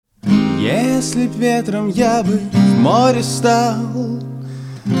Если б ветром я бы в море стал,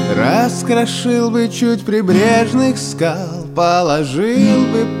 раскрошил бы чуть прибрежных скал, положил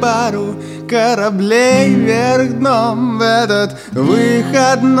бы пару кораблей вверх дном в этот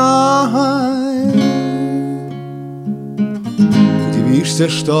выходной. Удивишься,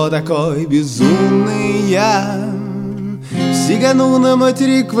 что такой безумный я, сигану на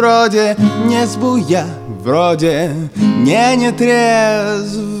материк вроде не сбуя, вроде не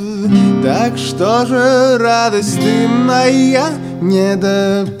трезв. Так что же радость ты моя,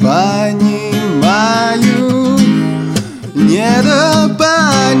 недопонимаю,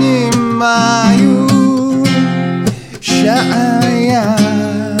 недопонимаю, щая,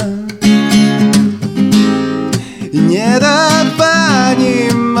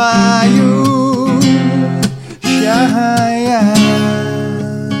 недопонимаю, щая.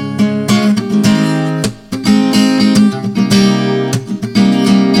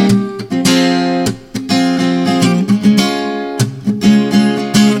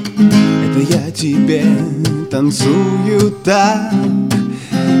 Тебе танцую так,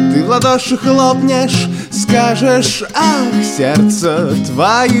 ты в ладоши хлопнешь, скажешь: ах, сердце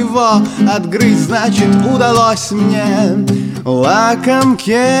твоего отгрызть, значит, удалось мне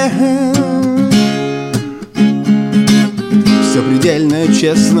лакомке. Все предельно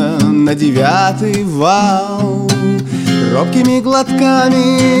честно на 9-й вал, робкими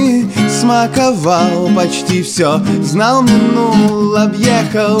глотками смаковал, почти все знал, минул,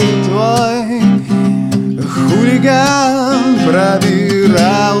 объехал твой хулиган.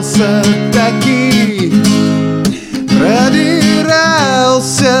 Пробирался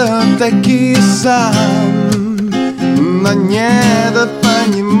таки сам, но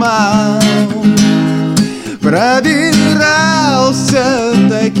недопонимал. Пробирался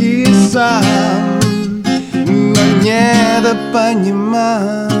таки сам, но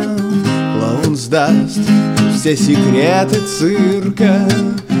недопонимал. Клоун сдаст все секреты цирка,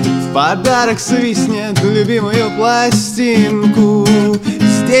 в подарок свистнет любимую пластинку.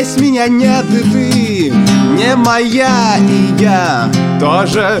 Здесь меня нет, и ты не моя, и я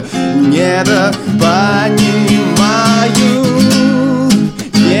тоже недопонимаю,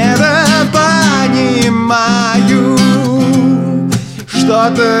 недопонимаю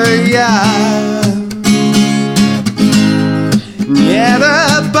что-то я.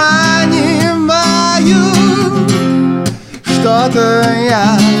 Недопонимаю что-то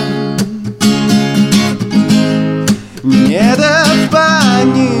я.